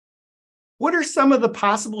What are some of the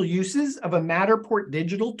possible uses of a Matterport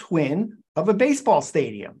digital twin of a baseball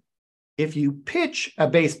stadium? If you pitch a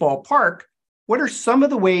baseball park, what are some of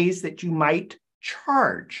the ways that you might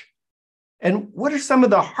charge? And what are some of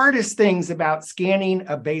the hardest things about scanning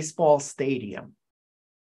a baseball stadium?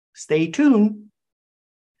 Stay tuned.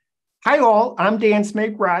 Hi all, I'm Dan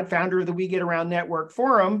Smigrod, founder of the We Get Around Network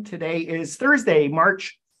Forum. Today is Thursday,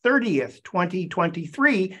 March 30th,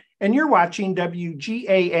 2023, and you're watching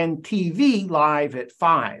WGAN-TV live at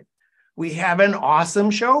 5. We have an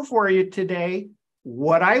awesome show for you today.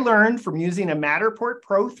 What I learned from using a Matterport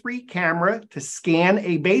Pro3 camera to scan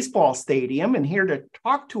a baseball stadium, and here to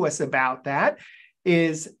talk to us about that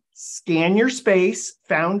is Scan Your Space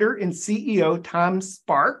founder and CEO Tom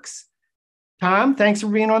Sparks. Tom, thanks for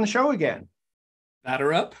being on the show again.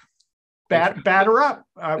 Batter up. Batter up.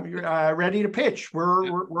 Ready to pitch.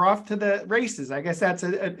 We're off to the races. I guess that's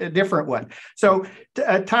a different one. So,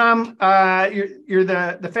 Tom, you're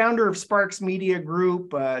the founder of Sparks Media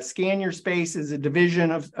Group. Scan Your Space is a division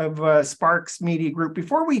of Sparks Media Group.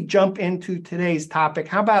 Before we jump into today's topic,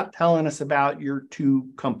 how about telling us about your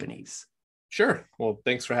two companies? Sure. Well,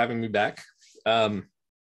 thanks for having me back.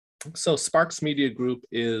 So Sparks Media Group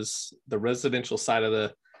is the residential side of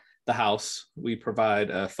the house. We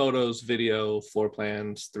provide photos, video, floor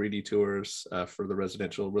plans, 3D tours for the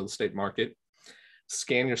residential real estate market.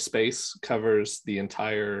 Scan Your Space covers the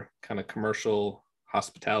entire kind of commercial,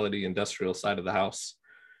 hospitality, industrial side of the house,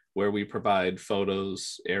 where we provide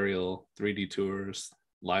photos, aerial, 3D tours,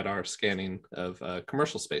 LiDAR scanning of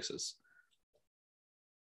commercial spaces.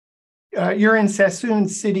 You're in Sassoon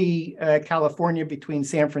City, California, between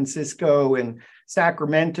San Francisco and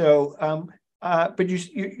Sacramento. But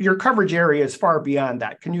your coverage area is far beyond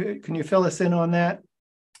that. Can you fill us in on that?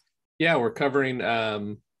 Yeah, we're covering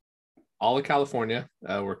all of California.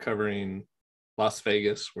 We're covering Las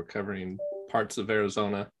Vegas. We're covering parts of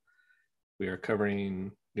Arizona. We are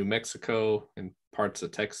covering New Mexico and parts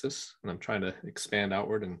of Texas. And I'm trying to expand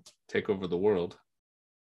outward and take over the world.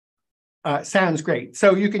 Sounds great.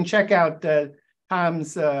 So you can check out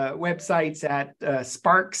Tom's websites at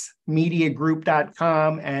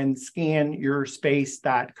sparksmediagroup.com and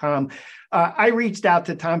scanyourspace.com. I reached out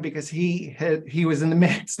to Tom because he was in the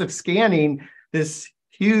midst of scanning this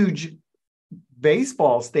huge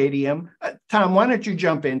baseball stadium. Tom, why don't you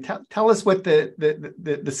jump in? Tell us what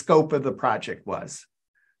the scope of the project was.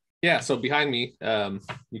 Yeah, so behind me,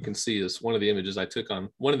 you can see is one of the images I took on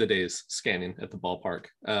one of the days scanning at the ballpark.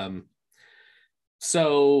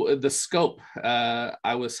 So the scope,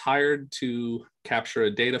 I was hired to capture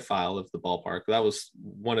a data file of the ballpark. That was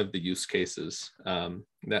one of the use cases.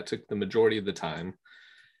 That took the majority of the time.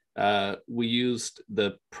 We used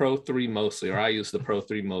the Pro3 mostly, or I used the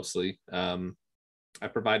Pro3 mostly. I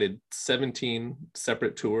provided 17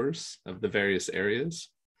 separate tours of the various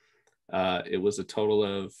areas. It was a total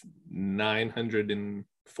of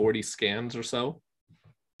 940 scans or so.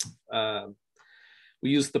 We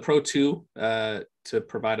used the Pro2 to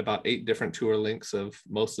provide about 8 different tour links of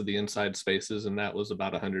most of the inside spaces, and that was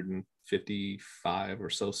about 155 or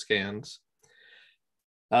so scans.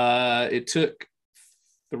 It took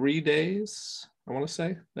 3 days, I want to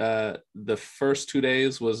say. The first 2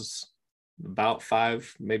 days was about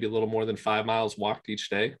 5, maybe a little more than 5 miles walked each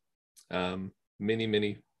day.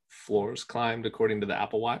 Many floors climbed according to the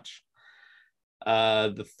Apple Watch.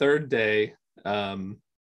 The third day,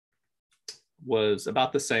 was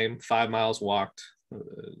about the same, 5 miles walked,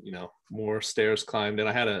 more stairs climbed. And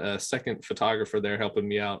I had a second photographer there helping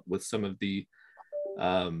me out with some of the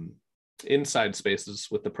inside spaces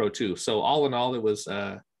with the Pro2. So all in all, it was,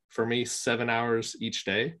 for me, 7 hours each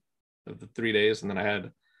day of the 3 days. And then I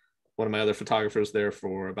had one of my other photographers there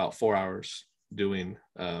for about 4 hours doing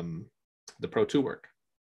the Pro2 work.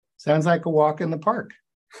 Sounds like a walk in the park.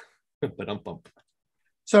 But bump.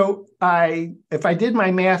 So if I did my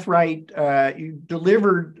math right, you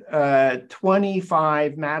delivered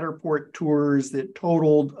 25 Matterport tours that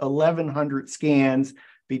totaled 1,100 scans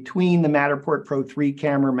between the Matterport Pro3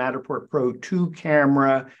 camera, Matterport Pro2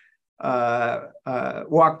 camera,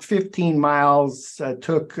 walked 15 miles,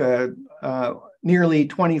 took nearly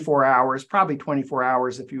 24 hours, probably 24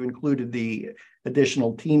 hours if you included the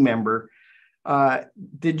additional team member.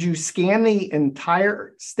 Did you scan the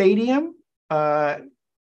entire stadium?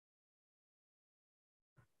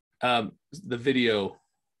 The video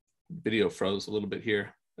froze a little bit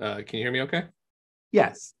here. Can you hear me okay?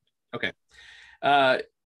 Yes. Okay. I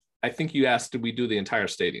think you asked, did we do the entire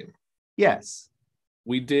stadium? Yes.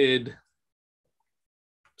 We did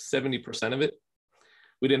 70% of it.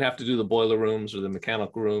 We didn't have to do the boiler rooms or the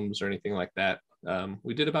mechanical rooms or anything like that.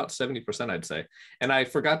 We did about 70%, I'd say. And I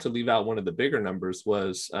forgot to leave out one of the bigger numbers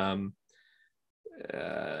was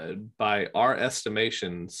by our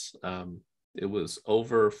estimations, it was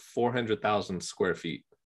over 400,000 square feet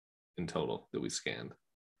in total that we scanned.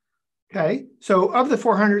 Okay, so of the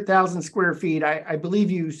 400,000 square feet, I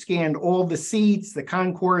believe you scanned all the seats, the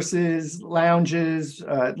concourses, lounges,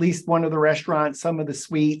 at least one of the restaurants, some of the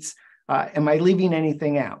suites. Am I leaving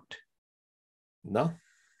anything out? No,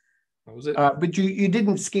 that was it. But you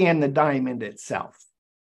didn't scan the diamond itself.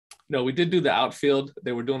 No, we did do the outfield.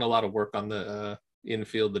 They were doing a lot of work on the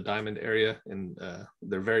infield, the diamond area, and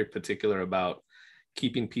they're very particular about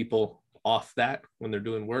keeping people off that when they're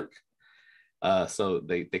doing work. So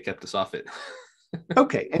they kept us off it.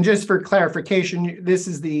 Okay, and just for clarification, this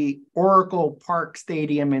is the Oracle Park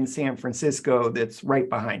Stadium in San Francisco that's right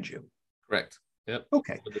behind you. Correct. Yep.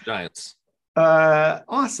 Okay. With the Giants.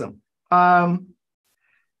 Awesome.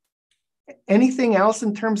 Anything else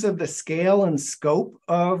in terms of the scale and scope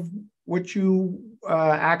of what you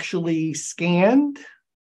actually scanned?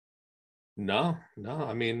 No.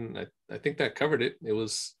 I mean, I think that covered it. It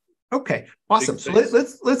was okay. Awesome. So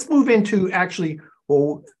let's move into actually,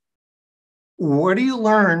 well, what do you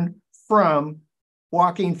learn from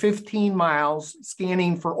walking 15 miles,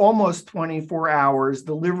 scanning for almost 24 hours,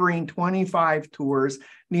 delivering 25 tours,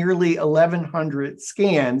 nearly 1,100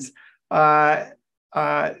 scans?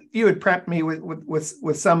 You had prepped me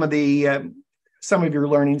with some of your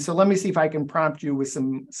learning. So let me see if I can prompt you with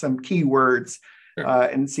some keywords. Sure.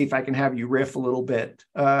 And see if I can have you riff a little bit.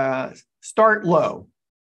 Start low.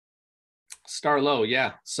 Start low,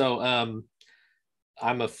 yeah. So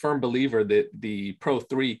I'm a firm believer that the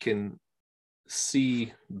Pro3 can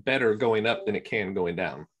see better going up than it can going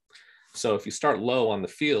down. So if you start low on the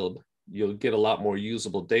field, you'll get a lot more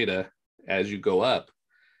usable data as you go up,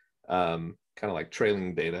 kind of like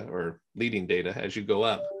trailing data or leading data as you go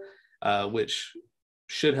up, which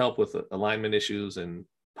should help with alignment issues and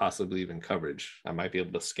possibly even coverage. I might be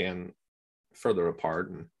able to scan further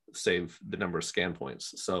apart and save the number of scan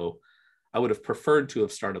points. So I would have preferred to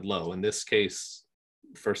have started low. In this case,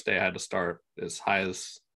 first day I had to start as high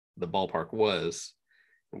as the ballpark was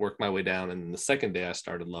and work my way down. And the second day I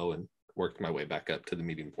started low and worked my way back up to the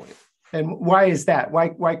meeting point. And why is that?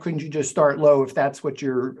 Why couldn't you just start low if that's what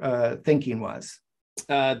your thinking was?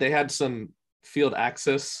 They had some field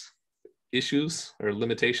access issues or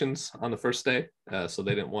limitations on the first day. So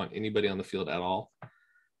they didn't want anybody on the field at all.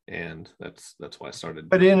 And that's why I started.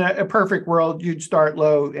 But in a perfect world, you'd start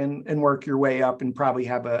low and work your way up and probably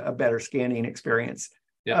have a better scanning experience.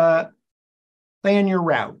 Yeah. Plan your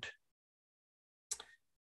route.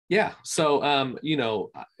 Yeah. So,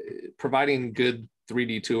 providing good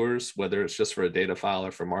 3D tours, whether it's just for a data file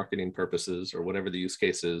or for marketing purposes or whatever the use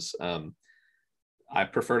case is, I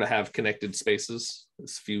prefer to have connected spaces,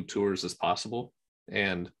 as few tours as possible.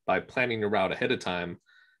 And by planning your route ahead of time,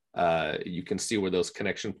 you can see where those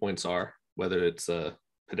connection points are, whether it's a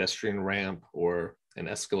pedestrian ramp or an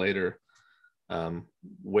escalator.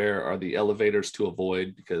 Where are the elevators to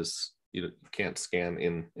avoid because you can't scan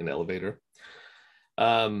in an elevator.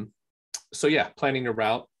 So yeah, planning your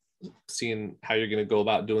route, seeing how you're going to go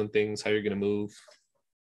about doing things, how you're going to move.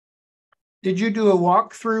 Did you do a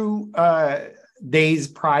walkthrough days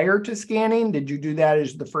prior to scanning? Did you do that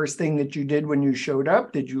as the first thing that you did when you showed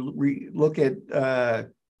up? Did you look at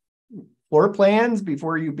floor plans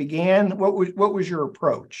before you began? What was your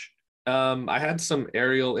approach? I had some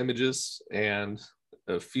aerial images and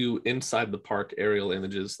a few inside the park aerial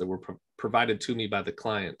images that were provided to me by the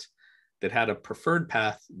client that had a preferred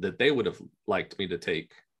path that they would have liked me to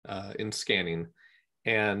take in scanning.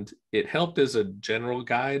 And it helped as a general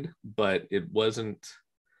guide, but it wasn't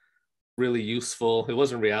really useful. It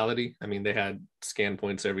wasn't reality. I mean, they had scan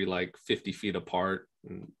points every like 50 feet apart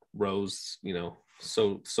and rows,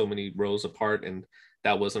 so many rows apart. And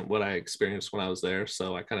that wasn't what I experienced when I was there.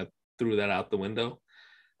 So I kind of threw that out the window.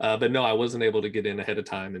 But no, I wasn't able to get in ahead of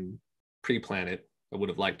time and pre-plan it. I would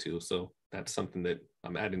have liked to. So that's something that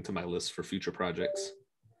I'm adding to my list for future projects.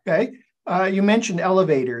 Okay. You mentioned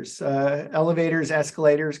elevators,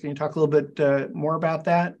 escalators. Can you talk a little bit more about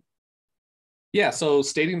that? Yeah, so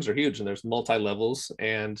stadiums are huge and there's multi-levels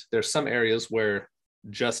and there's some areas where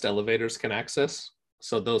just elevators can access.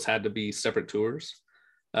 So those had to be separate tours.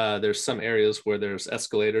 There's some areas where there's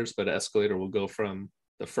escalators, but an escalator will go from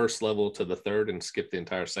the first level to the third and skip the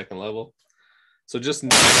entire second level. So just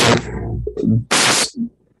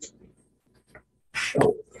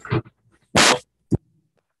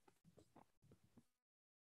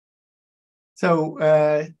so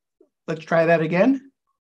let's try that again.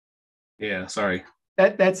 Yeah, sorry.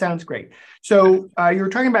 That sounds great. So you were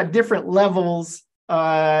talking about different levels.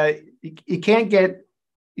 You can't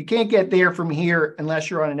get there from here unless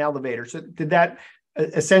you're on an elevator. So did that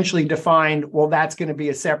essentially define, well, that's going to be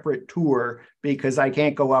a separate tour because I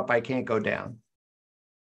can't go up, I can't go down?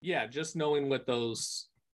 Yeah, just knowing what those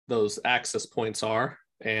access points are,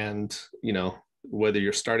 and whether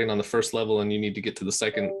you're starting on the first level and you need to get to the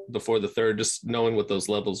second before the third, just knowing what those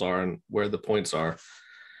levels are and where the points are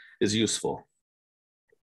is useful.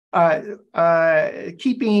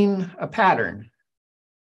 Keeping a pattern.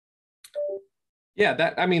 Yeah,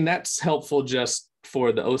 that's helpful just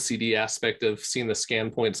for the OCD aspect of seeing the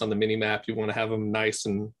scan points on the mini map. You want to have them nice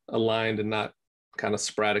and aligned and not kind of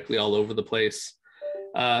sporadically all over the place.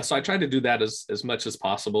 So I tried to do that as much as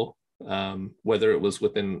possible, whether it was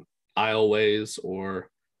within aisleways or,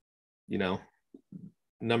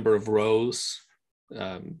 number of rows,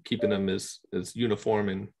 keeping them as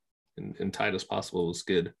uniform and tight as possible was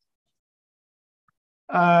good.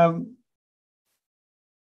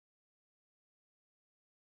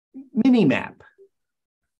 Mini map.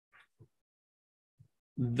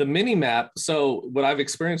 The mini map. So what I've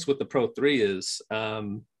experienced with the Pro3 is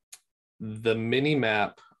the mini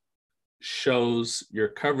map shows your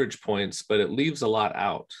coverage points, but it leaves a lot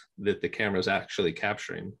out that the camera is actually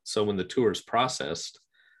capturing. So when the tour is processed,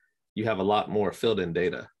 you have a lot more filled in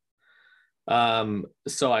data.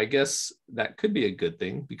 So I guess that could be a good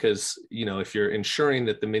thing because, if you're ensuring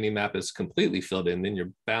that the mini map is completely filled in, then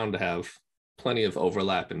you're bound to have plenty of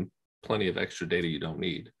overlap and plenty of extra data you don't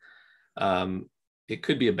need. It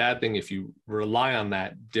could be a bad thing if you rely on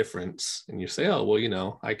that difference and you say, oh,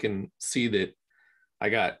 well, I can see that I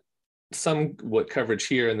got somewhat coverage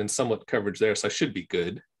here and then somewhat coverage there, so I should be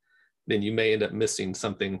good. Then you may end up missing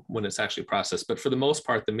something when it's actually processed. But for the most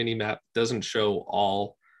part, the mini map doesn't show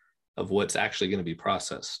all of what's actually going to be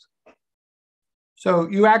processed. So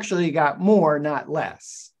you actually got more, not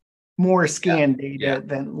less. More scan data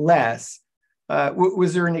than less.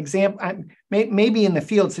 Was there an example? Maybe in the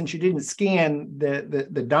field, since you didn't scan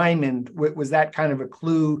the diamond, was that kind of a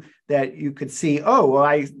clue that you could see? Oh,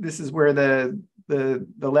 well, this is where the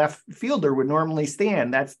left fielder would normally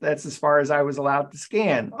stand. That's as far as I was allowed to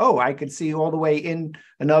scan. Oh, I could see all the way in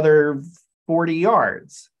another 40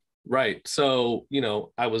 yards. Right. So,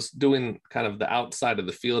 I was doing kind of the outside of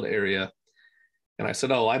the field area, and I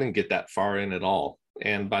said, oh, I didn't get that far in at all.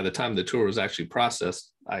 And by the time the tour was actually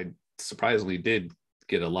processed, I surprisingly did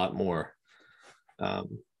get a lot more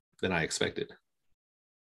than I expected.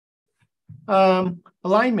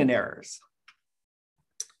 Alignment errors.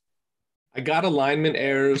 I got alignment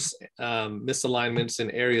errors, misalignments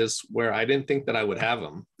in areas where I didn't think that I would have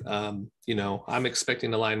them. I'm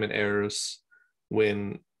expecting alignment errors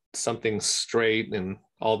when something's straight and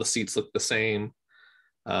all the seats look the same.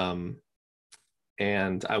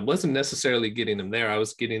 And I wasn't necessarily getting them there. I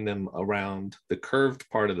was getting them around the curved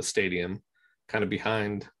part of the stadium, kind of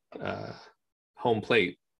behind home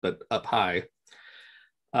plate, but up high.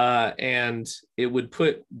 And it would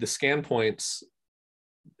put the scan point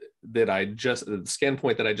that I just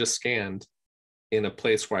scanned in a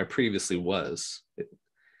place where I previously was.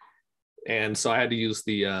 And so I had to use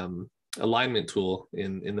the alignment tool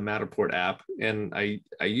in the Matterport app. And I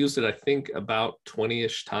used it, I think, about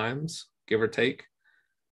 20-ish times, give or take.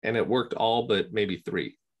 And it worked all but maybe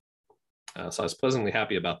 3. So I was pleasantly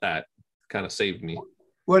happy about that. Kind of saved me.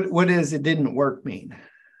 What does it didn't work mean?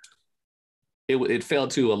 It failed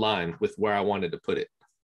to align with where I wanted to put it.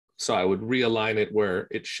 So I would realign it where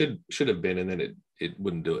it should have been, and then it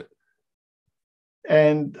wouldn't do it.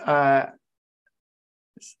 And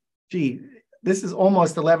this is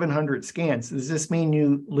almost 1,100 scans. Does this mean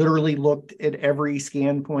you literally looked at every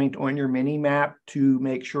scan point on your mini map to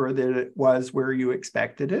make sure that it was where you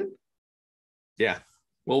expected it? Yeah.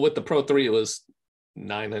 Well, with the Pro3, it was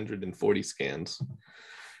 940 scans.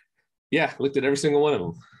 Yeah, looked at every single one of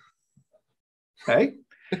them. Okay.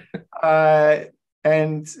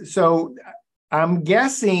 And so I'm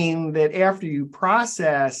guessing that after you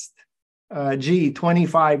processed,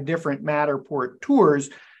 25 different Matterport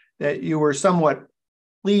tours, that you were somewhat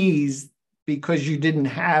pleased because you didn't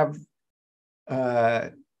have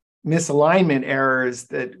misalignment errors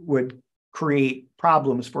that would create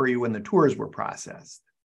problems for you when the tours were processed.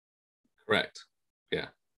 Correct. Yeah.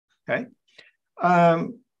 Okay.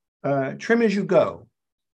 Trim as you go.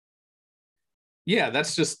 Yeah,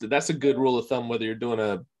 that's a good rule of thumb, whether you're doing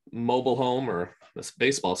a mobile home or a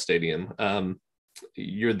baseball stadium.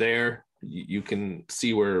 You're there. You can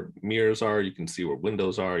see where mirrors are. You can see where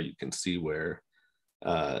windows are. You can see where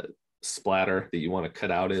splatter that you want to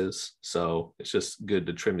cut out is. So it's just good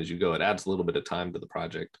to trim as you go. It adds a little bit of time to the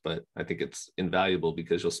project, but I think it's invaluable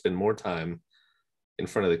because you'll spend more time in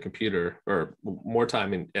front of the computer or more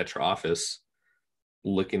time at your office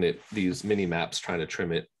looking at these mini maps trying to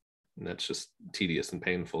trim it. And that's just tedious and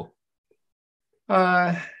painful.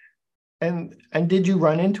 And did you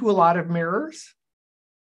run into a lot of mirrors?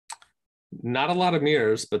 Not a lot of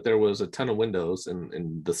mirrors, but there was a ton of windows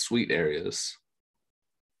in the suite areas.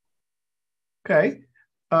 Okay.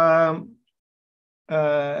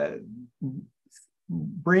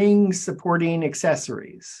 Bring supporting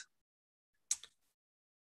accessories.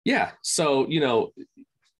 Yeah. So,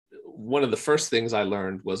 one of the first things I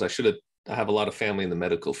learned was I have a lot of family in the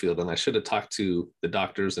medical field, and I should have talked to the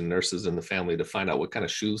doctors and nurses in the family to find out what kind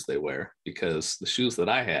of shoes they wear, because the shoes that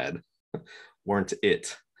I had weren't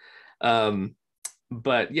it.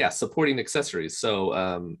 But yeah, supporting accessories.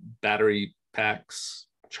 So battery packs,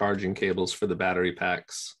 charging cables for the battery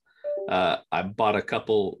packs. I bought a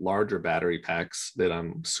couple larger battery packs that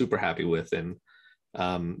I'm super happy with. And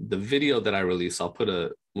the video that I release, I'll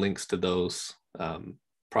put links to those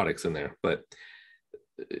products in there. But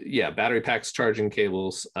yeah, battery packs, charging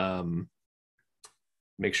cables.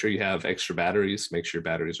 Make sure you have extra batteries. Make sure your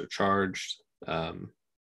batteries are charged.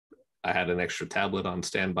 I had an extra tablet on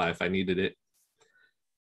standby if I needed it.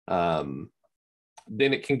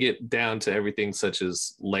 Then it can get down to everything such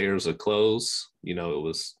as layers of clothes. It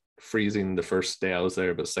was freezing the first day I was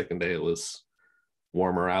there, but the second day it was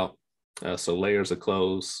warmer out. So layers of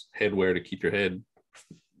clothes, headwear to keep your head,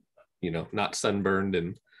 not sunburned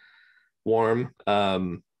and warm.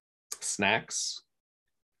 Snacks.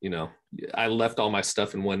 I left all my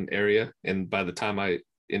stuff in one area, and by the time I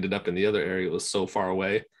ended up in the other area, it was so far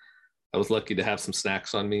away. I was lucky to have some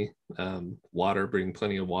snacks on me. Water, bring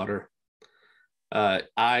plenty of water.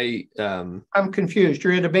 I'm confused.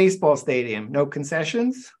 You're at a baseball stadium, no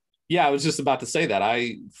concessions? Yeah, I was just about to say that.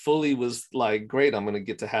 I fully was like, great, I'm going to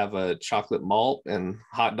get to have a chocolate malt and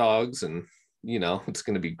hot dogs, and it's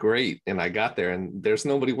going to be great. And I got there and there's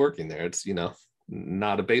nobody working there. It's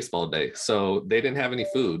not a baseball day, so they didn't have any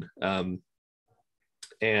food.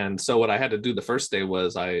 And so what I had to do the first day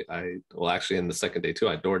was actually in the second day too,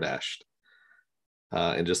 I DoorDashed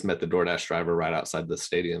and just met the DoorDash driver right outside the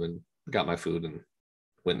stadium and got my food and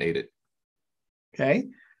went and ate it. Okay.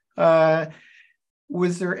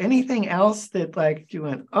 Was there anything else that you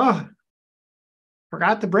went,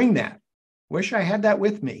 forgot to bring that. Wish I had that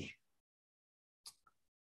with me?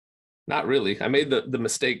 Not really. I made the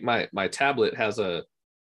mistake. My tablet has a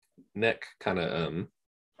neck kind of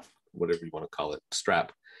whatever you want to call it,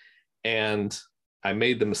 strap. And I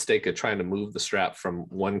made the mistake of trying to move the strap from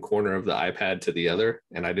one corner of the iPad to the other.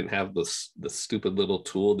 And I didn't have the stupid little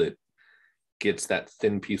tool that gets that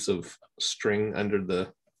thin piece of string under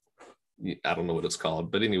I don't know what it's called.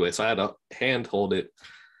 But anyway, so I had to hand hold it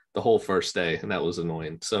the whole first day, and that was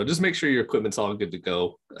annoying. So just make sure your equipment's all good to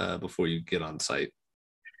go before you get on site.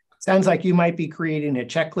 Sounds like you might be creating a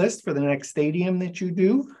checklist for the next stadium that you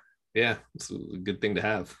do. Yeah, it's a good thing to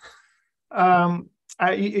have.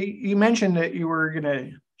 You mentioned that you were going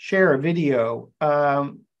to share a video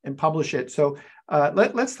and publish it. So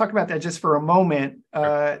let's talk about that just for a moment.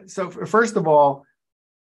 So first of all,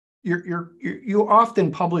 you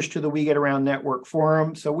often publish to the We Get Around Network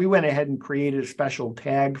forum. So we went ahead and created a special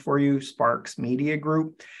tag for you, Sparks Media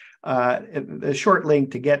Group. The short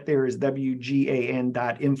link to get there is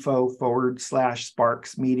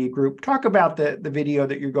wgan.info/Sparks Media Group. Talk about the video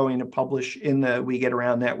that you're going to publish in the We Get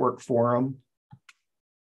Around Network forum.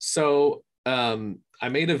 So I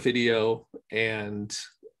made a video, and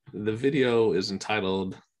the video is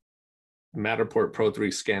entitled Matterport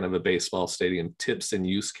Pro3 Scan of a Baseball Stadium, Tips and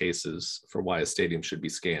Use Cases for Why a Stadium Should Be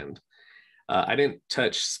Scanned. I didn't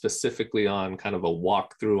touch specifically on kind of a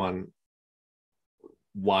walkthrough on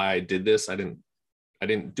why I did this. I didn't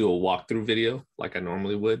do a walkthrough video like I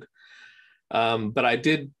normally would. But I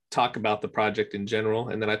did talk about the project in general.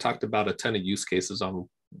 And then I talked about a ton of use cases on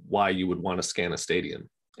why you would want to scan a stadium.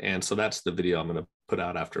 And so that's the video I'm going to put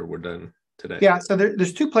out after we're done today. Yeah, so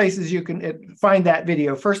there's two places you can find that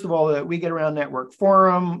video. First of all, the We Get Around Network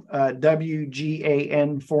forum,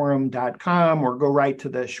 WGANforum.com, or go right to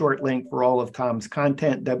the short link for all of Tom's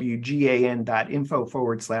content,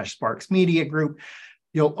 WGAN.info/Sparks Media Group.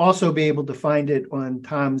 You'll also be able to find it on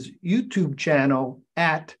Tom's YouTube channel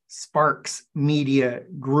at Sparks Media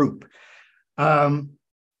Group.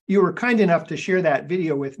 You were kind enough to share that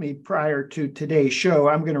video with me prior to today's show.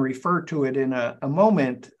 I'm going to refer to it in a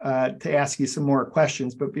moment to ask you some more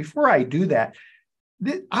questions. But before I do that,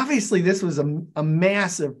 obviously this was a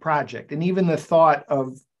massive project. And even the thought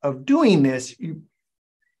of doing this,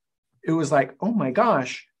 it was like, oh my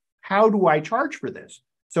gosh, how do I charge for this?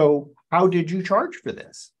 So how did you charge for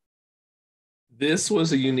this? This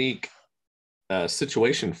was a unique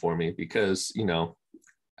situation for me because,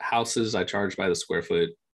 houses I charge by the square foot,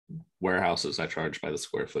 warehouses I charge by the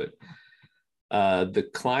square foot. The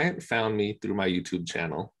client found me through my YouTube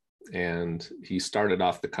channel, and he started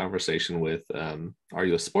off the conversation with, are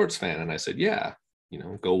you a sports fan? And I said, yeah,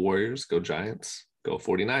 go Warriors, go Giants, go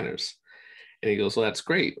 49ers. And he goes, well, that's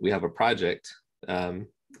great. We have a project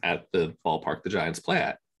at the ballpark the Giants play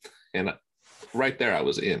at. And right there, I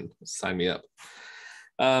was in. Sign me up.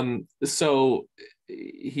 So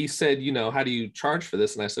he said, how do you charge for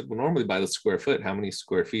this? And I said, well, normally by the square foot, how many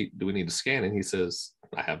square feet do we need to scan? And he says,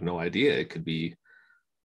 I have no idea. It could be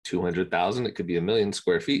 200,000. It could be 1,000,000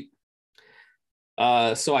 square feet.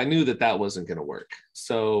 So I knew that wasn't going to work.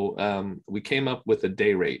 So we came up with a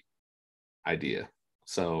day rate idea.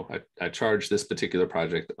 So I charged this particular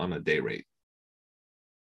project on a day rate.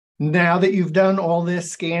 Now that you've done all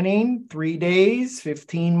this scanning, 3 days,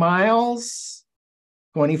 15 miles,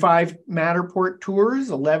 25 Matterport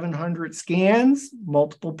tours, 1,100 scans,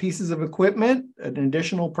 multiple pieces of equipment, an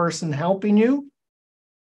additional person helping you,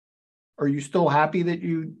 are you still happy that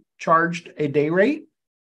you charged a day rate?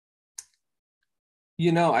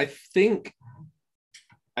 I think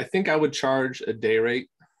I would charge a day rate.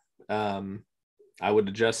 I would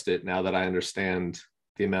adjust it now that I understand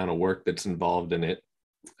the amount of work that's involved in it.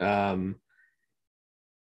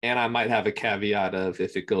 And I might have a caveat of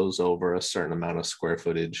if it goes over a certain amount of square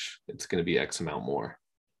footage, it's going to be X amount more.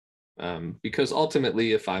 Because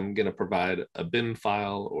ultimately, if I'm going to provide a BIM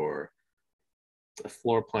file or a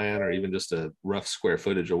floor plan or even just a rough square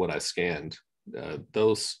footage of what I scanned,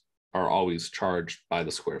 those are always charged by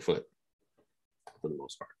the square foot for the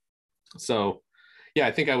most part. So yeah,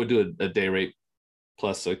 I think I would do a day rate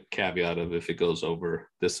plus a caveat of if it goes over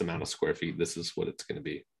this amount of square feet, this is what it's going to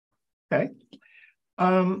be. Okay.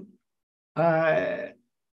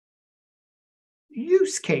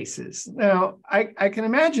 Use cases. Now, I can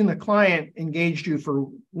imagine the client engaged you for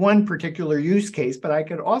one particular use case, but I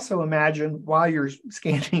could also imagine while you're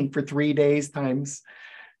scanning for 3 days times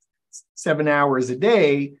 7 hours a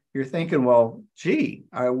day, you're thinking, well, gee,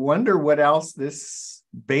 I wonder what else this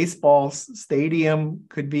baseball stadium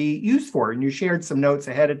could be used for. And you shared some notes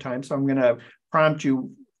ahead of time, so I'm going to prompt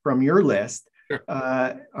you from your list. Sure.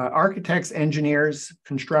 Architects, engineers,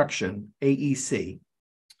 construction, AEC.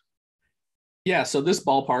 Yeah, so this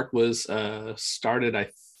ballpark was started,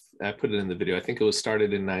 I put it in the video, I think it was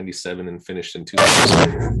started in 97 and finished in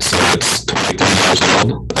 2000. So it's 22 years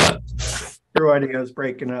old. Your audio is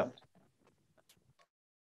breaking up.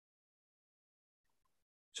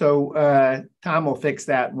 So Tom will fix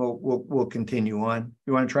that and we'll continue on.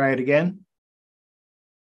 You want to try it again?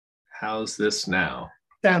 How's this now?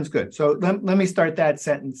 Sounds good. So let me start that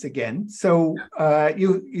sentence again. So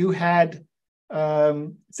you had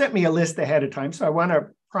sent me a list ahead of time. So I want to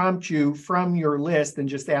prompt you from your list and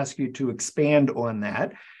just ask you to expand on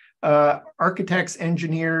that. Architects,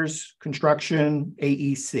 engineers, construction,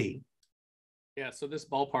 AEC. Yeah, so this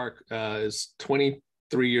ballpark is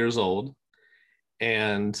 23 years old,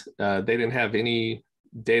 and they didn't have any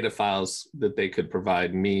data files that they could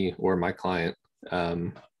provide me or my client,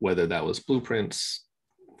 whether that was blueprints,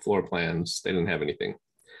 floor plans, they didn't have anything.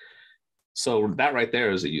 So that right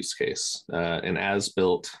there is a use case. An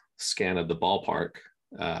as-built scan of the ballpark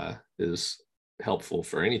is helpful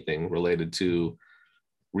for anything related to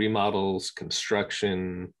remodels,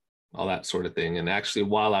 construction, all that sort of thing. And actually,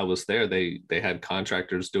 while I was there, they had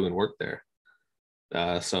contractors doing work there.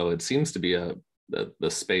 So it seems to be the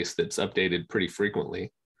space that's updated pretty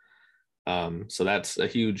frequently. So that's a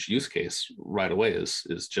huge use case right away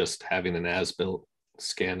is just having an as-built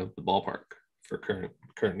scan of the ballpark for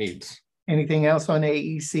current needs. Anything else on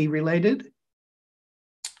AEC related?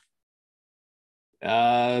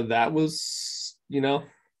 That was,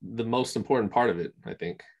 the most important part of it, I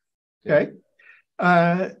think. Okay.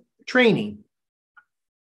 Training.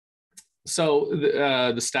 So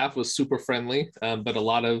the staff was super friendly, but a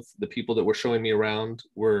lot of the people that were showing me around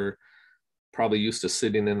were probably used to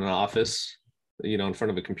sitting in an office, in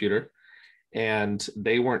front of a computer, and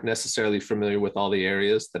they weren't necessarily familiar with all the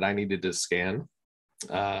areas that I needed to scan.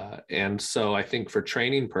 And so I think for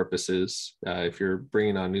training purposes, if you're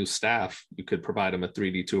bringing on new staff, you could provide them a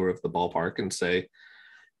 3D tour of the ballpark and say,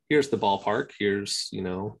 here's the ballpark, here's,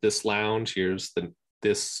 this lounge, here's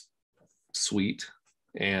this suite.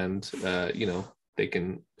 And, they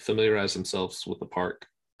can familiarize themselves with the park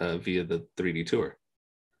via the 3D tour.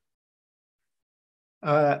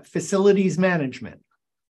 Facilities management.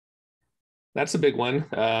 That's a big one.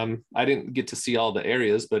 I didn't get to see all the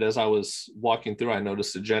areas, but as I was walking through, I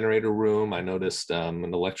noticed a generator room. I noticed an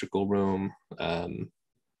electrical room,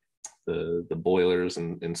 the boilers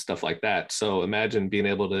and stuff like that. So imagine being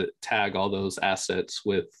able to tag all those assets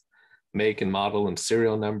with make and model and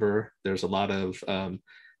serial number. There's a lot of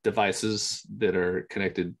devices that are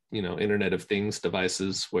connected, Internet of Things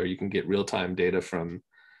devices where you can get real-time data from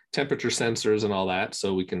temperature sensors and all that.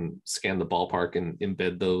 So we can scan the ballpark and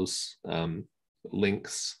embed those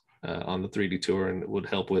links on the 3D tour, and it would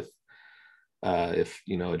help with if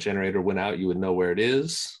a generator went out, you would know where it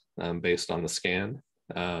is based on the scan.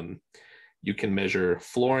 You can measure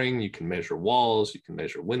flooring, you can measure walls, you can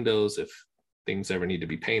measure windows if things ever need to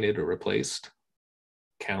be painted or replaced.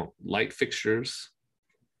 Count light fixtures.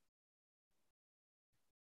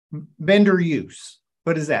 Vendor use.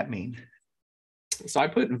 What does that mean? So I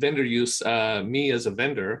put vendor use, me as a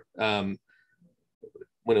vendor, when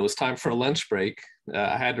it was time for a lunch break,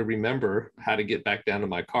 I had to remember how to get back down to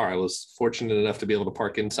my car. I was fortunate enough to be able to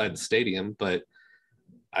park inside the stadium, but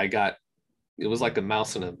it was like a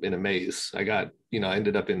mouse in a maze. I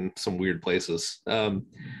ended up in some weird places.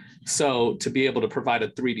 So to be able to provide a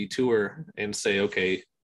 3D tour and say, okay,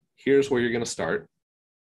 here's where you're going to start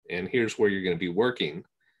and here's where you're going to be working.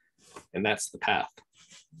 And that's the path.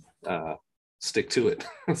 Stick to it.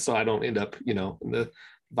 So I don't end up, in the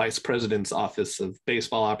vice president's office of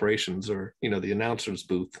baseball operations or, the announcer's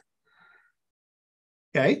booth.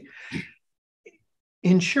 Okay.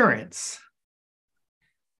 Insurance.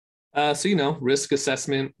 So, risk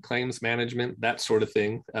assessment, claims management, that sort of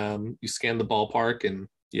thing. You scan the ballpark and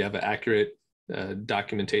you have an accurate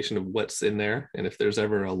documentation of what's in there. And if there's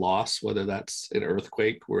ever a loss, whether that's an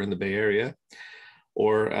earthquake, we're in the Bay Area,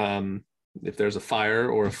 or if there's a fire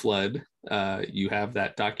or a flood, you have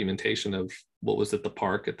that documentation of what was at the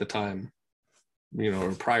park at the time,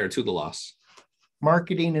 or prior to the loss.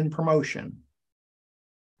 Marketing and promotion.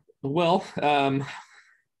 Well,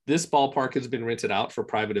 this ballpark has been rented out for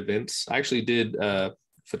private events. I actually did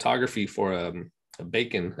photography for a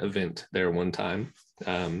bacon event there one time.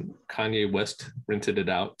 Kanye West rented it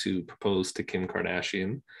out to propose to Kim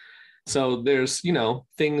Kardashian. So there's,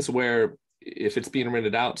 things where if it's being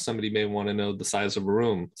rented out, somebody may want to know the size of a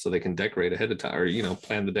room so they can decorate ahead of time, or,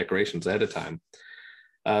 plan the decorations ahead of time.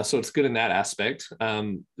 So it's good in that aspect.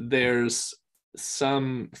 There's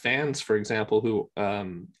some fans, for example, who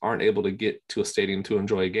aren't able to get to a stadium to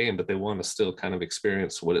enjoy a game, but they want to still kind of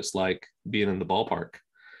experience what it's like being in the ballpark.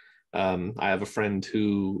 I have a friend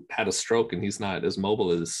who had a stroke and he's not as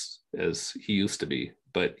mobile as he used to be,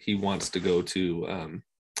 but he wants to go to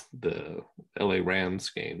the LA Rams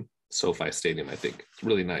game, SoFi Stadium, I think. It's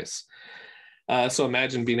really nice. So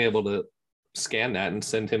imagine being able to scan that and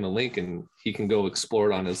send him a link and he can go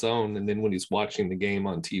explore it on his own. And then when he's watching the game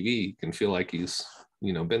on TV, he can feel like he's,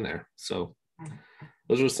 been there. So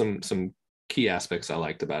those are some key aspects I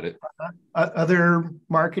liked about it. Other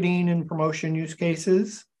marketing and promotion use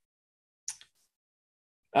cases?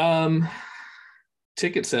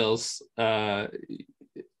 Ticket sales.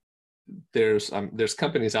 There's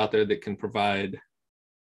companies out there that can provide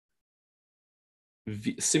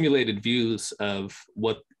simulated views of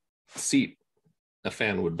what seat a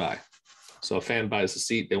fan would buy. So a fan buys a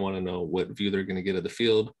seat, they want to know what view they're going to get of the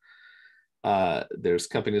field. There's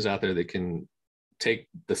companies out there that can take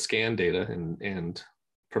the scan data and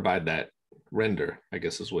provide that render, I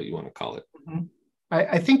guess is what you want to call it. Mm-hmm.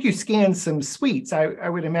 I think you scanned some suites. I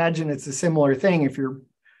would imagine it's a similar thing. If you're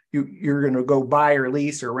going to go buy or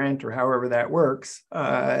lease or rent or however that works,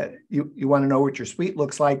 you want to know what your suite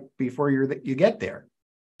looks like before you get there.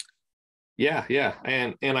 Yeah.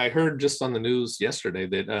 And I heard just on the news yesterday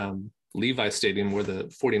that Levi Stadium, where the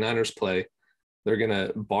 49ers play, they're going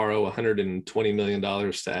to borrow $120 million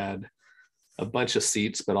to add a bunch of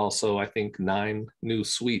seats, but also I think 9 new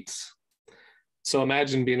suites. So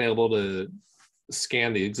imagine being able to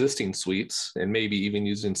scan the existing suites and maybe even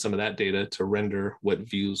using some of that data to render what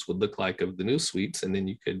views would look like of the new suites. And then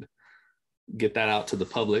you could get that out to the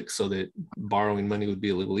public so that borrowing money would be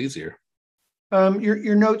a little easier.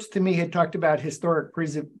 Your notes to me had talked about historic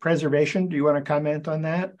preservation. Do you want to comment on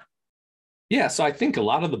that? Yeah, so I think a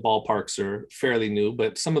lot of the ballparks are fairly new,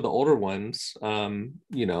 but some of the older ones,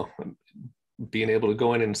 being able to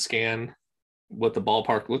go in and scan what the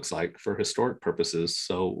ballpark looks like for historic purposes.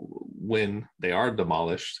 So when they are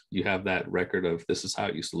demolished, you have that record of this is how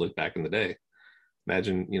it used to look back in the day.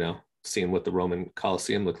 Imagine, seeing what the Roman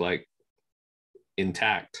Colosseum looked like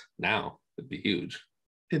intact now. It'd be huge.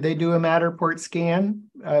 Did they do a Matterport scan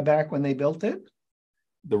back when they built it?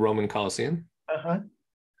 The Roman Colosseum? Uh-huh.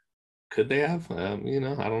 Could they have? I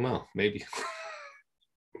don't know. Maybe.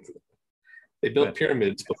 They built But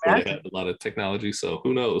pyramids before they had a lot of technology, so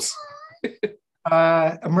who knows?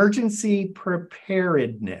 emergency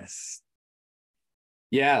preparedness.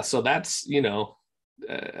 Yeah, so that's,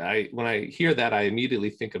 I when I hear that, I immediately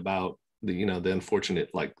think about the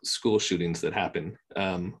unfortunate like school shootings that happen.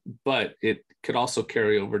 But it could also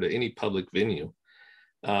carry over to any public venue.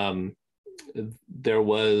 There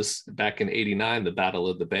was back in '89 the Battle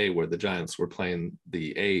of the Bay where the Giants were playing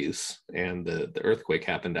the A's, and the earthquake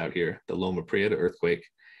happened out here, the Loma Prieta earthquake.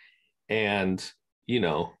 And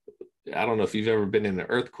I don't know if you've ever been in an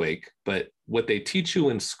earthquake, but what they teach you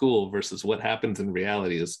in school versus what happens in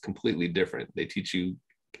reality is completely different. They teach you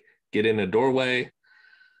get in a doorway,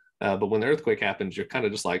 but when the earthquake happens, you're kind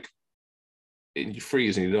of just like, you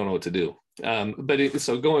freeze and you don't know what to do.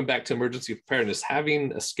 So going back to emergency preparedness,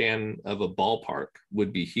 having a scan of a ballpark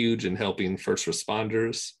would be huge in helping first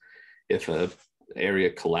responders. If a area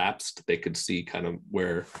collapsed, they could see kind of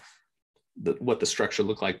what the structure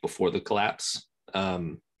looked like before the collapse.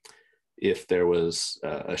 If there was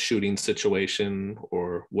a shooting situation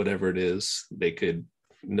or whatever it is, they could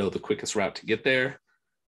know the quickest route to get there.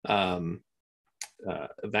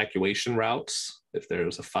 Evacuation routes, if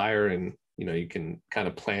there's a fire and you can kind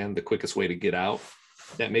of plan the quickest way to get out.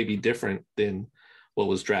 That may be different than what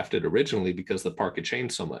was drafted originally because the park had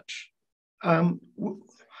changed so much.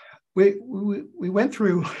 We went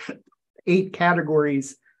through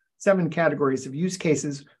 7 categories of use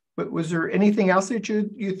cases. But was there anything else that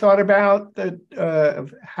you thought about that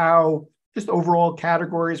of how just overall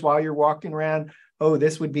categories while you're walking around? Oh,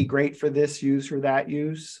 this would be great for this use or that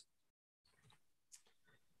use.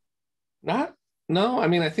 No. I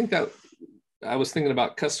mean, I think that I was thinking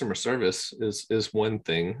about customer service is one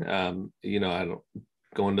thing. I don't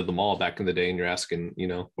go into the mall back in the day and you're asking,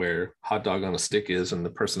 where hot dog on a stick is, and the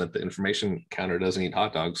person at the information counter doesn't eat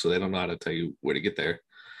hot dogs, so they don't know how to tell you where to get there.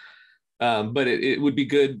 But it would be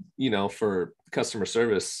good, for customer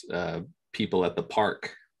service people at the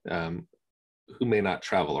park who may not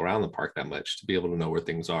travel around the park that much to be able to know where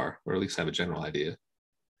things are, or at least have a general idea.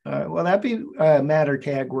 Well, that'd be matter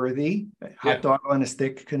tag worthy. Hot dog on a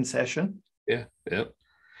stick concession. Yeah.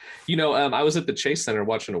 I was at the Chase Center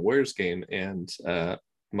watching a Warriors game, and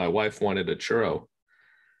my wife wanted a churro.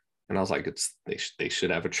 And I was like, they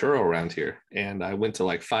should have a churro around here. And I went to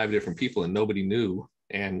like 5 different people and nobody knew.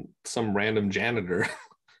 And some random janitor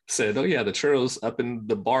said, oh yeah, the churro's up in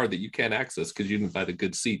the bar that you can't access because you didn't buy the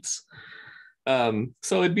good seats. So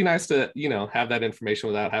it'd be nice to, have that information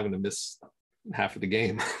without having to miss half of the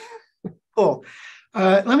game. Cool.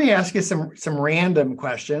 Let me ask you some random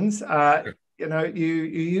questions. Sure. You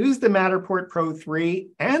use the Matterport Pro3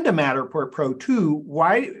 and a Matterport Pro2.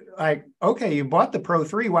 Why, you bought the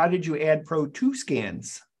Pro3. Why did you add Pro2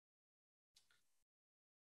 scans?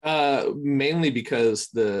 Mainly because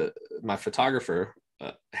my photographer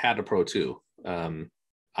had a Pro2.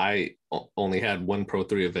 I only had one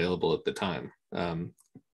Pro3 available at the time. And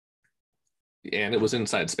it was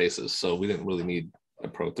inside spaces, so we didn't really need a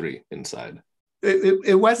Pro3 inside.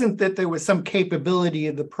 It wasn't that there was some capability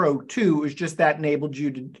of the Pro2. It was just that enabled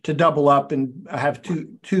you to double up and have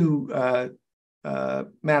two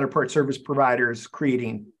Matterport service providers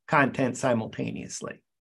creating content simultaneously.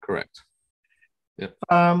 Correct. Yep.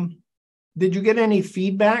 Did you get any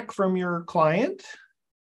feedback from your client?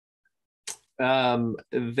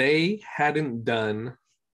 They hadn't done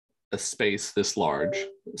a space this large,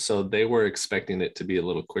 so they were expecting it to be a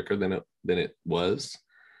little quicker than it was.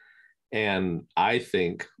 And I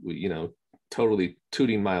think, totally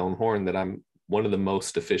tooting my own horn, that I'm one of the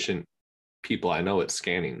most efficient people I know at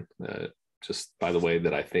scanning, just by the way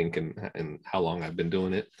that I think and how long I've been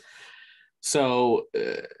doing it. So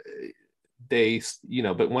they,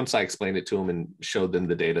 but once I explained it to them and showed them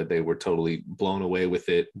the data, they were totally blown away with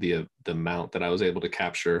it. The amount that I was able to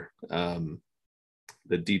capture,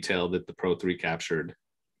 the detail that the Pro3 captured.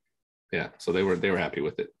 Yeah, so they were happy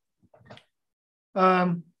with it.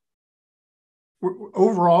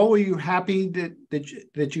 Overall, were you happy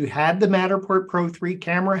that you had the Matterport Pro3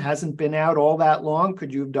 camera? Hasn't been out all that long.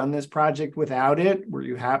 Could you have done this project without it? Were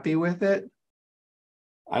you happy with it?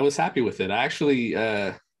 I was happy with it. I actually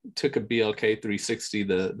took a BLK 360,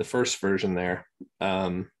 the first version there,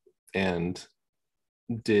 and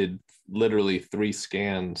did literally 3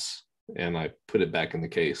 scans, and I put it back in the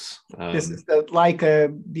case. This is like a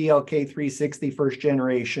BLK 360 first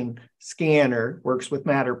generation scanner, works with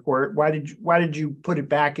Matterport. Why did you put it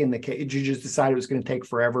back in the case? Did you just decide it was going to take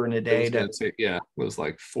forever in a day? It was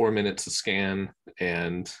like 4 minutes to scan,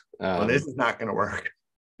 and this is not going to work.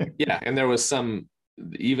 Yeah, and there was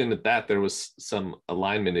even at that, there was some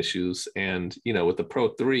alignment issues, and with the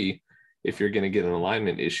Pro3, if you're going to get an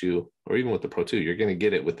alignment issue, or even with the Pro 2, you're going to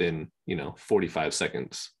get it within, 45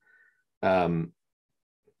 seconds, 50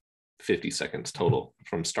 seconds total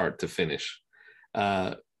from start to finish.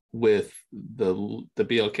 With the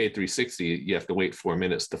BLK 360, you have to wait 4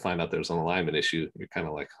 minutes to find out there's an alignment issue. You're kind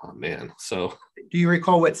of like, oh man. So do you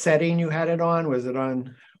recall what setting you had it on? Was it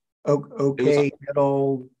on okay,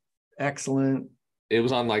 middle, excellent? It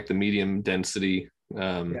was on like the medium density.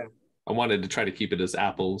 Yeah. I wanted to try to keep it as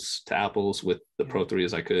apples to apples with the Pro 3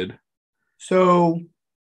 as I could. So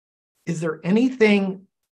is there anything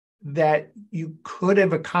that you could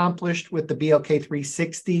have accomplished with the BLK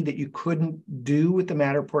 360 that you couldn't do with the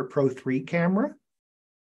Matterport Pro 3 camera?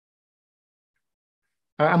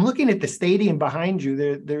 I'm looking at the stadium behind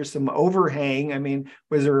you. There's some overhang. I mean,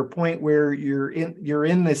 was there a point where you're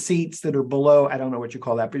in the seats that are below? I don't know what you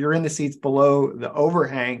call that, but you're in the seats below the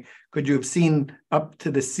overhang. Could you have seen up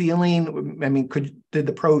to the ceiling? I mean, did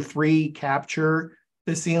the Pro 3 capture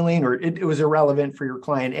the ceiling, or it was irrelevant for your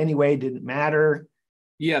client anyway? Didn't matter?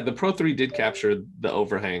 Yeah, the Pro 3 did capture the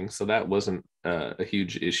overhang, so that wasn't a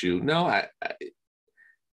huge issue. No, I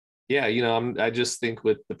just think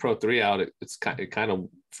with the Pro 3 out, it kind of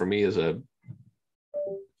for me is a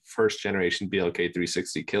first generation BLK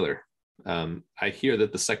 360 killer. I hear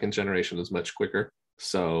that the second generation is much quicker,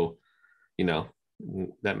 so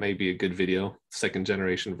that may be a good video, second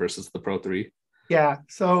generation versus the Pro 3. Yeah,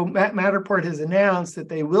 so Matterport has announced that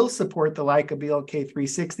they will support the Leica BLK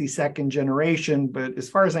 360 second generation, but as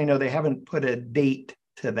far as I know, they haven't put a date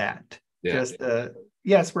to that. Yeah. Just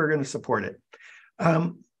yes, we're going to support it.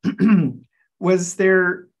 Was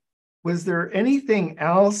there anything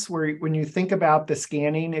else where, when you think about the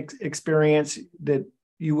scanning experience, that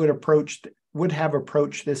you would have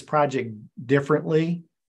approached this project differently?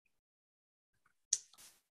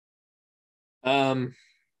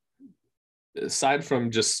 Aside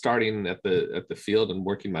from just starting at the field and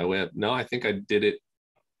working my way up, no, I think I did it.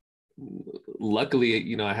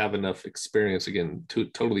 Luckily, I have enough experience, again,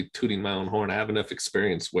 totally tooting my own horn. I have enough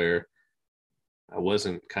experience where I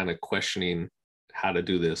wasn't kind of questioning how to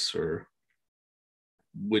do this or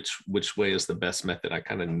which way is the best method. I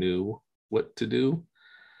kind of knew what to do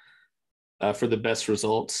for the best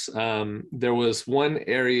results. There was one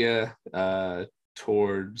area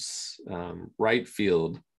towards right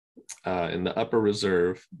field in the upper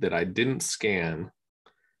reserve that I didn't scan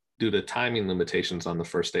due to timing limitations on the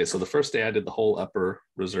first day. So the first day I did the whole upper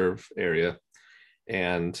reserve area,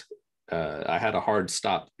 and I had a hard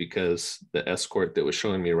stop because the escort that was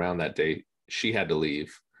showing me around that day, she had to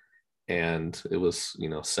leave, and it was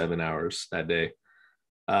 7 hours that day.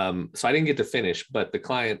 So I didn't get to finish, but the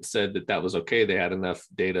client said that was okay. They had enough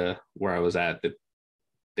data where I was at that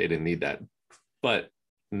they didn't need that. But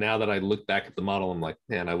now that I look back at the model, I'm like,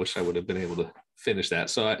 man, I wish I would have been able to finish that.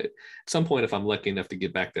 So at some point, if I'm lucky enough to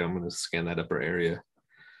get back there, I'm going to scan that upper area.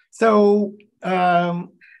 So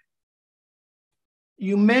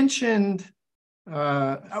you mentioned,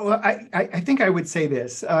 I think I would say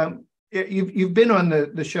this. You've been on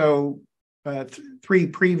the show 3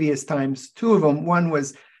 previous times. 2 of them. One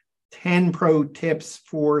was 10 pro tips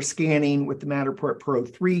for scanning with the Matterport Pro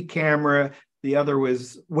 3 camera. The other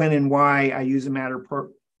was when and why I use a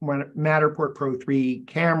Matterport Pro 3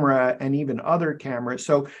 camera and even other cameras.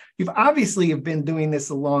 So you've obviously have been doing this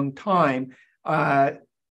a long time.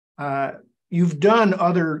 You've done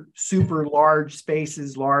other super large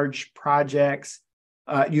spaces, large projects.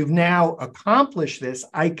 You've now accomplished this.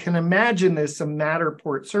 I can imagine there's some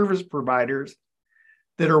Matterport service providers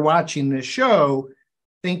that are watching this show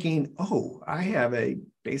thinking, oh, I have a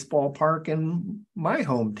baseball park in my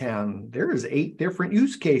hometown. There's 8 different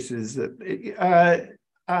use cases.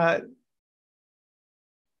 Can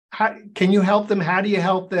you help them? How do you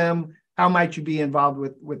help them? How might you be involved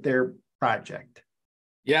with their project?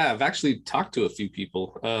 Yeah, I've actually talked to a few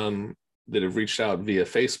people that have reached out via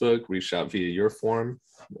Facebook, reached out via your forum,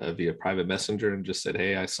 via private messenger, and just said,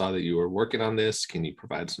 hey, I saw that you were working on this. Can you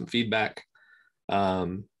provide some feedback?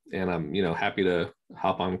 And I'm, happy to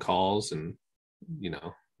hop on calls and,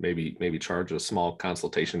 maybe charge a small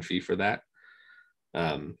consultation fee for that.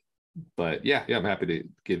 But yeah, I'm happy to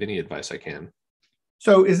give any advice I can.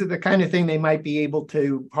 So is it the kind of thing they might be able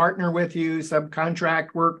to partner with you,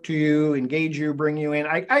 subcontract work to you, engage you, bring you in?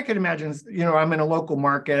 I could imagine, I'm in a local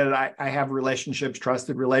market. I have relationships,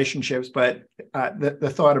 trusted relationships, but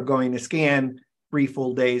the thought of going to scan 3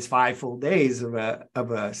 full days, 5 full days of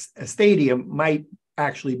a stadium might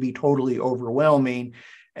actually be totally overwhelming.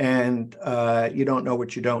 And you don't know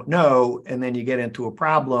what you don't know, and then you get into a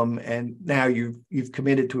problem, and now you've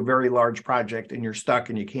committed to a very large project, and you're stuck,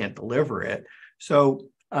 and you can't deliver it. So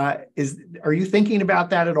Are you thinking about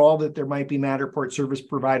that at all, that there might be Matterport service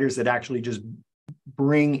providers that actually just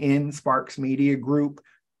bring in Sparks Media Group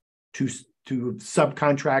to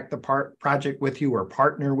subcontract the project with you or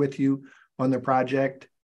partner with you on the project?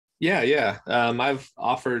 Yeah. I've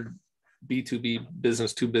offered B2B,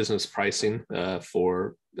 business to business pricing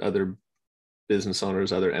for other business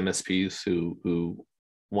owners, other MSPs who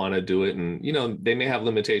want to do it. And, they may have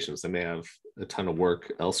limitations. They may have a ton of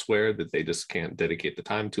work elsewhere that they just can't dedicate the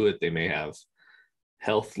time to it. They may have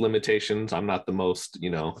health limitations. I'm not the most,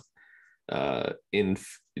 in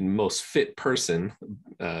most fit person.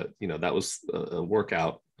 That was a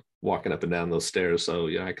workout walking up and down those stairs. So,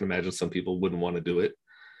 I can imagine some people wouldn't want to do it.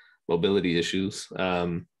 Mobility issues.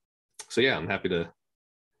 So yeah, I'm happy to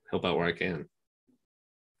help out where I can.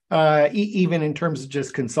 Even in terms of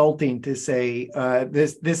just consulting, to say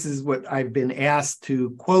this is what I've been asked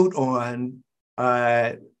to quote on,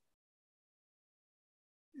 to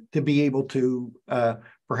be able to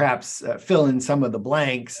perhaps fill in some of the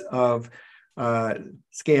blanks of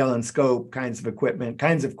scale and scope, kinds of equipment,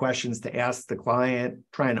 kinds of questions to ask the client,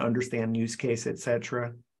 trying to understand use case,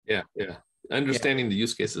 etc. Yeah. Understanding the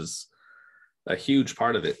use case is a huge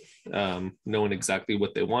part of it. Knowing exactly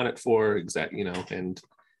what they want it for, and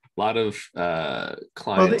a lot of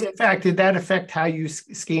clients. Well, in fact, did that affect how you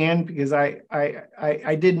scan? Because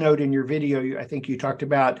I did note in your video, I think you talked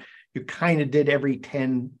about you kind of did every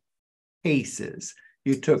 10 paces.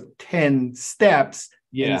 You took 10 steps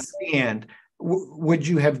and scanned. Would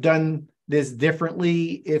you have done this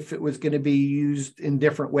differently if it was going to be used in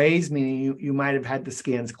different ways? Meaning you might have had the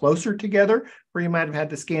scans closer together, or you might have had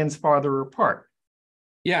the scans farther apart.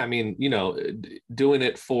 Yeah, doing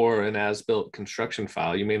it for an as-built construction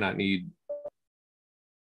file, you may not need.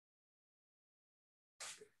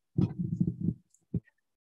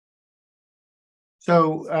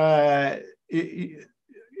 So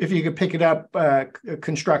if you could pick it up, a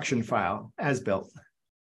construction file, as-built.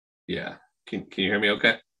 Yeah. Can you hear me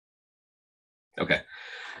okay? Okay.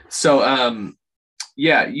 So,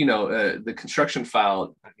 the construction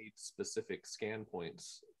file needs specific scan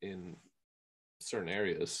points in certain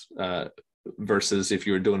areas versus if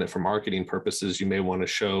you were doing it for marketing purposes, you may want to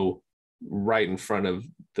show right in front of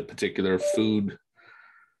the particular food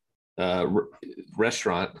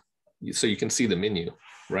restaurant so you can see the menu,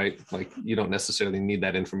 right? Like you don't necessarily need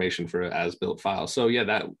that information for an as-built file. So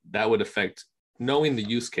yeah, that would affect knowing the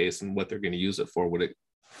use case and what they're going to use it for. Would it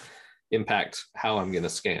impact how I'm going to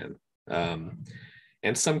scan?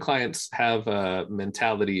 And some clients have a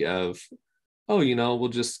mentality of, we'll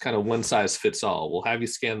just kind of one size fits all. We'll have you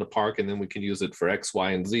scan the park and then we can use it for X,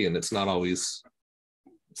 Y, and Z. And it's not always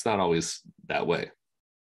that way.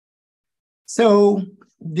 So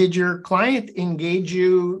did your client engage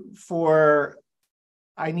you for,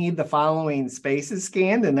 I need the following spaces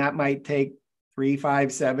scanned, and that might take 3,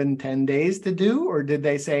 5, 7, 10 days to do? Or did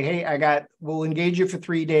they say, hey, we'll engage you for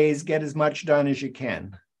 3 days, get as much done as you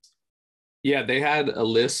can? Yeah, they had a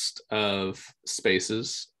list of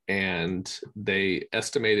spaces and they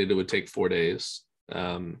estimated it would take 4 days.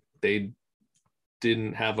 They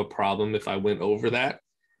didn't have a problem if I went over that,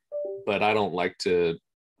 but I don't like to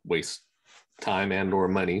waste time and or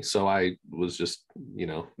money. So I was just,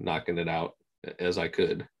 knocking it out as I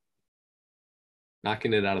could.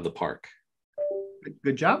 Knocking it out of the park.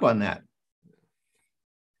 Good job on that.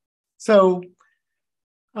 So,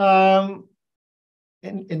 and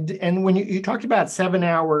when you talked about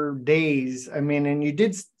 7-hour days, and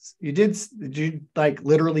did you like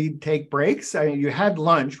literally take breaks? You had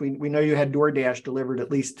lunch. We know you had DoorDash delivered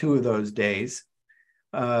at least 2 of those days.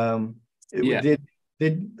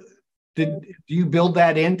 Did you build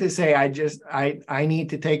that in to say, I need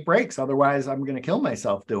to take breaks, otherwise I'm going to kill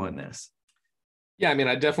myself doing this? Yeah,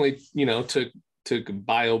 I definitely, took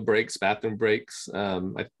bio breaks, bathroom breaks.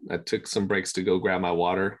 I took some breaks to go grab my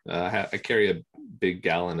water. I carry a big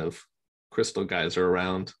gallon of Crystal Geyser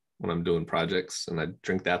around when I'm doing projects, and I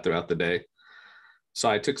drink that throughout the day. So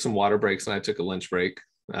I took some water breaks and I took a lunch break.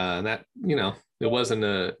 And that, it wasn't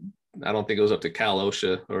I don't think it was up to Cal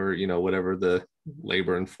OSHA or, whatever the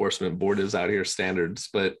labor enforcement board is out here standards,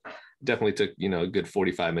 but definitely took, a good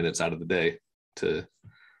 45 minutes out of the day to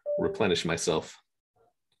replenish myself.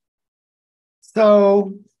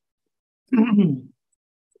 So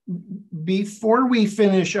before we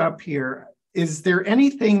finish up here, is there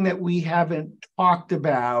anything that we haven't talked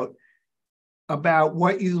about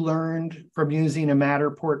what you learned from using a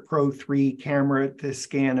Matterport Pro3 camera to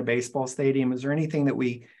scan a baseball stadium? Is there anything that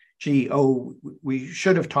we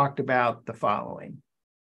should have talked about the following?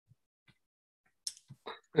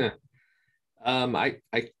 I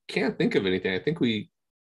can't think of anything. I think we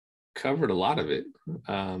covered a lot of it.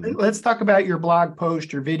 Let's talk about your blog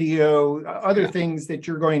post, your video, other Yeah. things that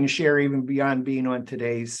you're going to share even beyond being on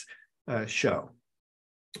today's show.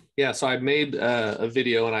 Yeah, so I made a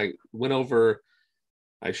video and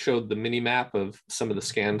I showed the mini map of some of the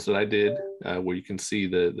scans that I did, where you can see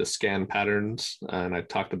the scan patterns, and I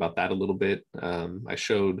talked about that a little bit. I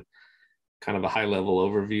showed kind of a high level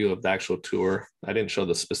overview of the actual tour. I didn't show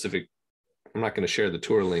the specific, I'm not going to share the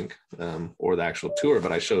tour link or the actual tour,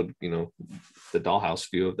 but I showed, the dollhouse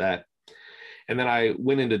view of that. And then I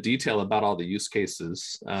went into detail about all the use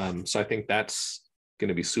cases. So I think that's going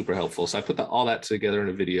to be super helpful. So I put all that together in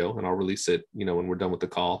a video, and I'll release it, when we're done with the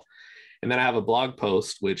call. And then I have a blog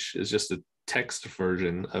post, which is just a text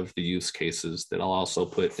version of the use cases that I'll also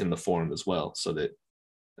put in the forum as well, so that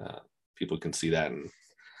people can see that, and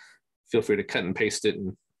feel free to cut and paste it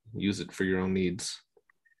and use it for your own needs.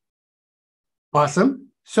 Awesome.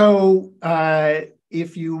 So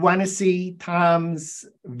if you want to see Tom's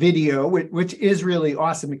video, which is really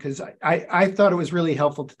awesome, because I thought it was really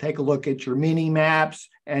helpful to take a look at your mini maps,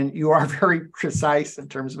 and you are very precise in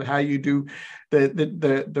terms of how you do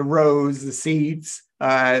the rows, the seats.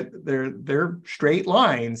 They're straight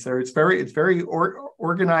lines. It's very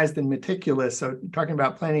organized and meticulous. So talking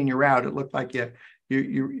about planning your route, it looked like you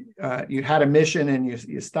had a mission and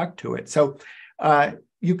you stuck to it. So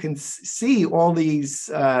you can see all these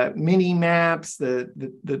mini maps,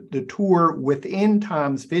 the tour within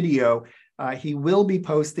Tom's video. He will be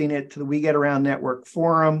posting it to the We Get Around Network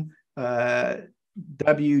forum,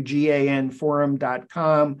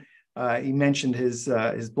 WGAN-forum.com. He mentioned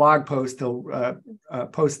his blog post. He'll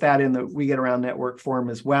post that in the We Get Around Network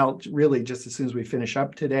forum as well, really just as soon as we finish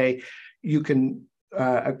up today. You can,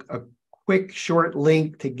 a quick short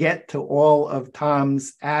link to get to all of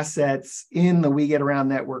Tom's assets in the We Get Around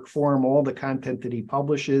Network forum, all the content that he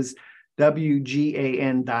publishes,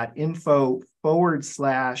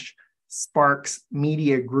 WGAN.info/Sparks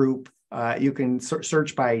Media Group. You can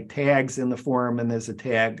search by tags in the forum, and there's a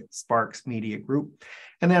tag Sparks Media Group.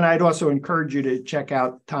 And then I'd also encourage you to check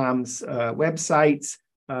out Tom's websites.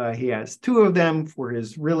 He has two of them for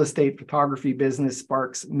his real estate photography business,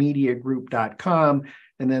 sparksmediagroup.com,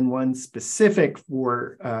 and then one specific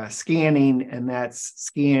for scanning, and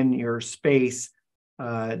that's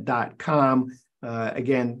scanyourspace.com.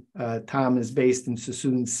 Again, Tom is based in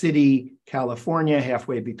Suisun City, California,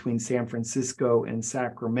 halfway between San Francisco and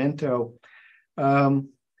Sacramento. Tom,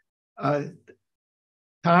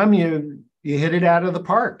 you hit it out of the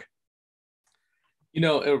park.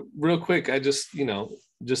 Real quick, I just a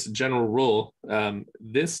general rule.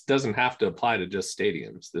 This doesn't have to apply to just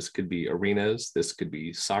stadiums. This could be arenas. This could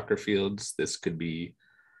be soccer fields. This could be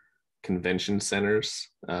convention centers.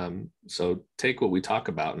 So take what we talk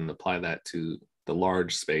about and apply that to the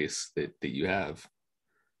large space that you have.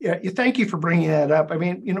 Yeah, thank you for bringing that up. I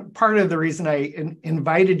mean, part of the reason I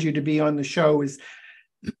invited you to be on the show is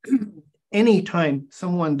anytime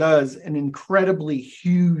someone does an incredibly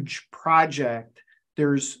huge project,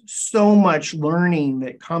 there's so much learning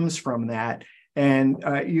that comes from that. And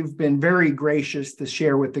you've been very gracious to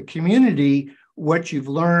share with the community what you've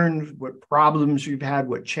learned, what problems you've had,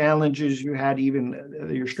 what challenges you had, even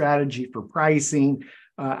your strategy for pricing.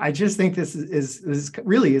 I just think this is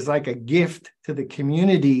really like a gift to the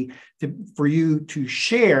community for you to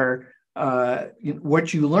share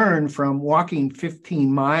what you learned from walking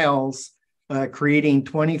 15 miles, creating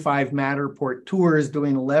 25 Matterport tours,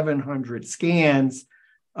 doing 1,100 scans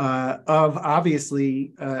of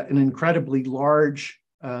obviously an incredibly large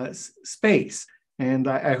space. And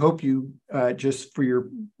I hope you, just for your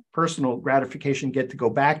personal gratification, get to go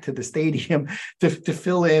back to the stadium to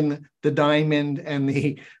fill in the diamond and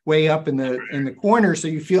the way up in the corner, so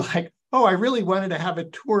you feel like, oh, I really wanted to have a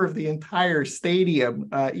tour of the entire stadium,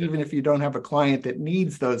 even if you don't have a client that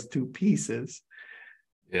needs those two pieces.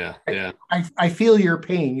 Yeah. I feel your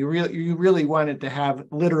pain. You really wanted to have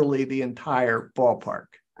literally the entire ballpark.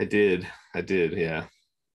 I did. Yeah.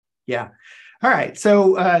 Yeah. All right.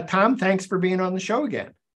 So, Tom, thanks for being on the show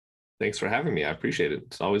again. Thanks for having me. I appreciate it.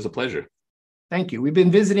 It's always a pleasure. Thank you. We've been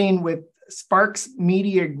visiting with Sparks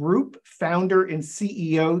Media Group founder and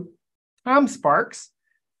CEO, Tom Sparks.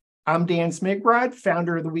 I'm Dan Smigrod,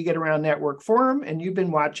 founder of the We Get Around Network Forum, and you've been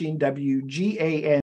watching WGAN